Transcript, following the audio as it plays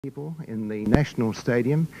People in the National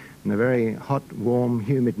Stadium in a very hot, warm,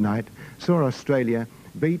 humid night saw Australia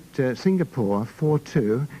beat Singapore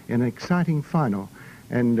 4-2 in an exciting final.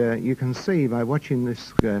 And you can see by watching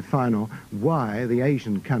this final why the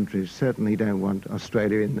Asian countries certainly don't want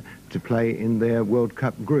Australia to play in their World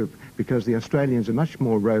Cup group, because the Australians are much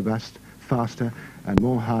more robust, faster and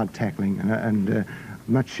more hard tackling and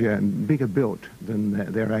much bigger built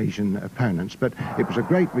than their Asian opponents. But it was a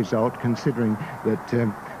great result considering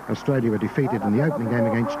that Australia were defeated in the opening game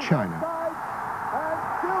against China.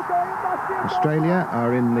 Australia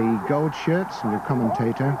are in the gold shirts, and the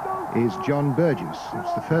commentator is John Burgess.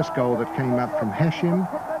 It's the first goal that came up from Hashim,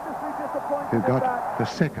 who got the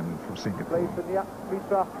second for Singapore. In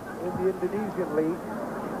the Indonesian league,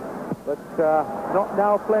 but not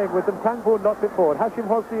now playing with them. Tang Boon knocked it forward. Hashim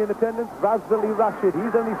Hosni in attendance. Razali Rashid,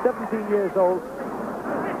 he's only 17 years old,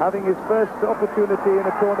 having his first opportunity in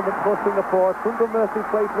a tournament for Singapore. Sundramoorthy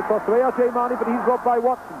plays for Costa Rica, Mani, but he's robbed by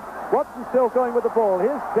Watson. Watson still going with the ball.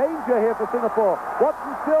 Here's danger here for Singapore.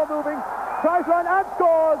 Watson still moving, tries run and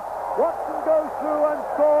scores. Watson goes through and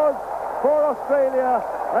scores for Australia,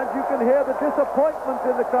 and you can hear the disappointment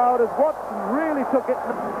in the crowd as Watson really took it.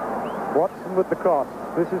 Watson with the cross.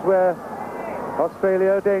 This is where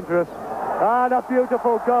Australia are dangerous. And a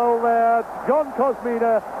beautiful goal there. John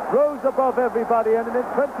Kosmina rose above everybody, and in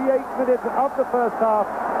 28 minutes of the first half,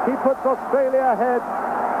 he puts Australia ahead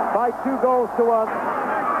by 2-1.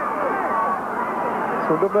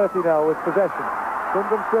 Sundramoorthy now with possession.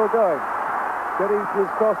 Sundram still going. Getting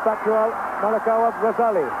his cross back to Malek Awab,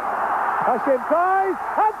 Razali. Hashim tries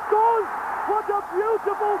and scores! What a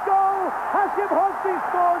beautiful goal! Hashim Hosni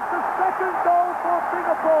scores the second goal for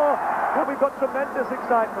Singapore. Well, we've got tremendous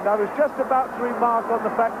excitement. I was just about to remark on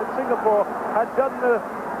the fact that Singapore had done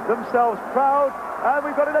themselves proud, and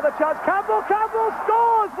we've got another chance. Campbell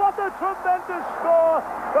scores! What a tremendous score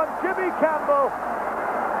from Jimmy Campbell.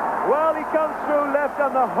 Well, he comes through left,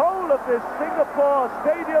 and the whole of this Singapore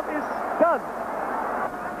stadium is stunned.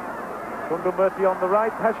 Sundramoorthy on the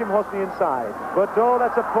right, Hashim Hosni inside. But oh,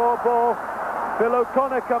 that's a poor ball. Phil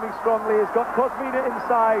O'Connor coming strongly. He's got Kosmina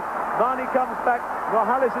inside. Mani comes back.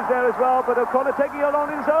 Morales is there as well, but O'Connor taking it on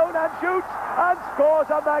his own and shoots and scores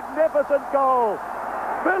a magnificent goal.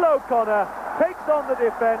 Phil O'Connor takes on the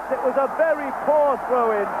defence. It was a very poor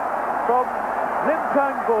throw-in from Lim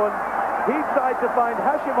Tang Boon. He tried to find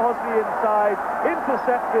Hashim Hosni inside,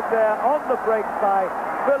 intercepted there on the break by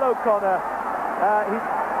Phil O'Connor. He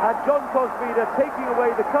had John Kosmina taking away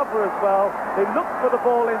the cover as well. They looked for the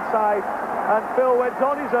ball inside, and Phil went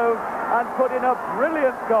on his own and put in a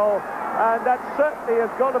brilliant goal. And that certainly has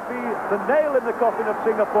got to be the nail in the coffin of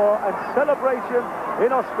Singapore and celebration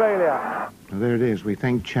in Australia. Well, there it is. We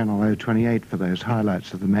thank Channel 028 for those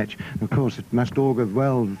highlights of the match. Of course, it must augur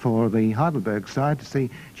well for the Heidelberg side to see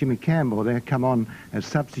Jimmy Campbell there come on as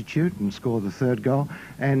substitute and score the third goal.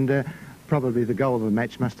 And probably the goal of the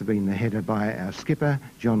match must have been the header by our skipper,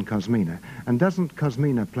 John Kosmina. And doesn't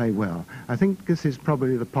Kosmina play well? I think this is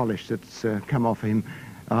probably the polish that's come off him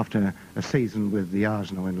after a season with the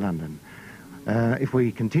Arsenal in London. If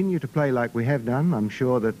we continue to play like we have done, I'm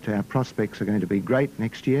sure that our prospects are going to be great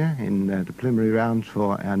next year in the preliminary rounds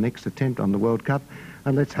for our next attempt on the World Cup.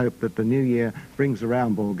 And let's hope that the new year brings the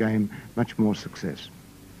round ball game much more success.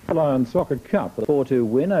 Lion Soccer Cup, a 4-2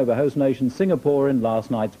 win over host nation Singapore in last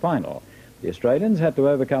night's final. The Australians had to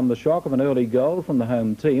overcome the shock of an early goal from the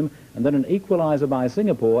home team and then an equaliser by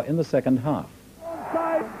Singapore in the second half.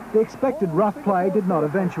 The expected rough play did not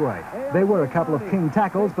eventuate. There were a couple of king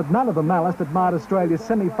tackles, but none of the malice that marred Australia's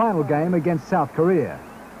semi-final game against South Korea.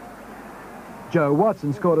 Joe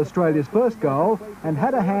Watson scored Australia's first goal and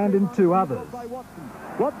had a hand in 2 others.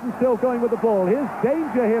 Watson still going with the ball. Here's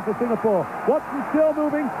danger here for Singapore. Watson still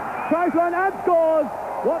moving, tries run and scores.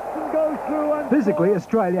 Watson goes through and... Physically,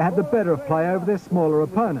 Australia had the better of play over their smaller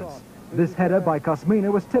opponents. This header by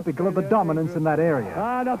Kosmina was typical of the dominance in that area.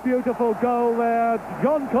 And a beautiful goal there.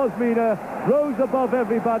 John Kosmina rose above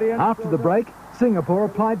everybody. After the break, Singapore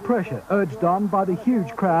applied pressure, urged on by the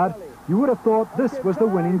huge crowd. You would have thought this was the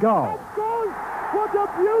winning goal. What a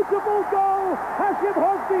beautiful goal! Hashim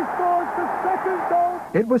Hosni scores the second goal.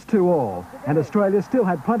 It was 2-2, and Australia still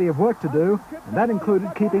had plenty of work to do, and that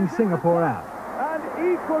included keeping Singapore out.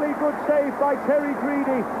 Equally good save by Terry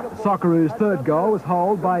Greedy. The Socceroos' third goal was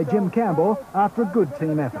hauled by Jim Campbell after a good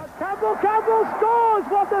team effort. Campbell scores!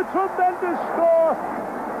 What a tremendous score!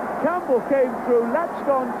 Campbell came through, latched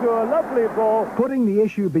on to a lovely ball. Putting the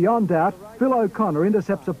issue beyond doubt, Phil O'Connor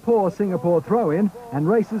intercepts a poor Singapore throw-in and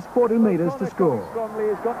races 40 metres to score. Strongly,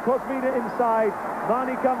 he's got Kosmina inside.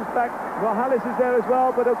 Marnie comes back. Morales is there as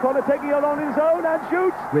well, but O'Connor taking it on his own and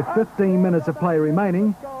shoots. With 15 minutes of play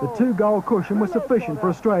remaining, the 2-goal cushion was sufficient for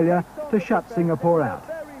Australia to shut Singapore out.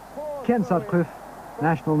 Ken Sutcliffe,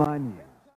 National 9 News.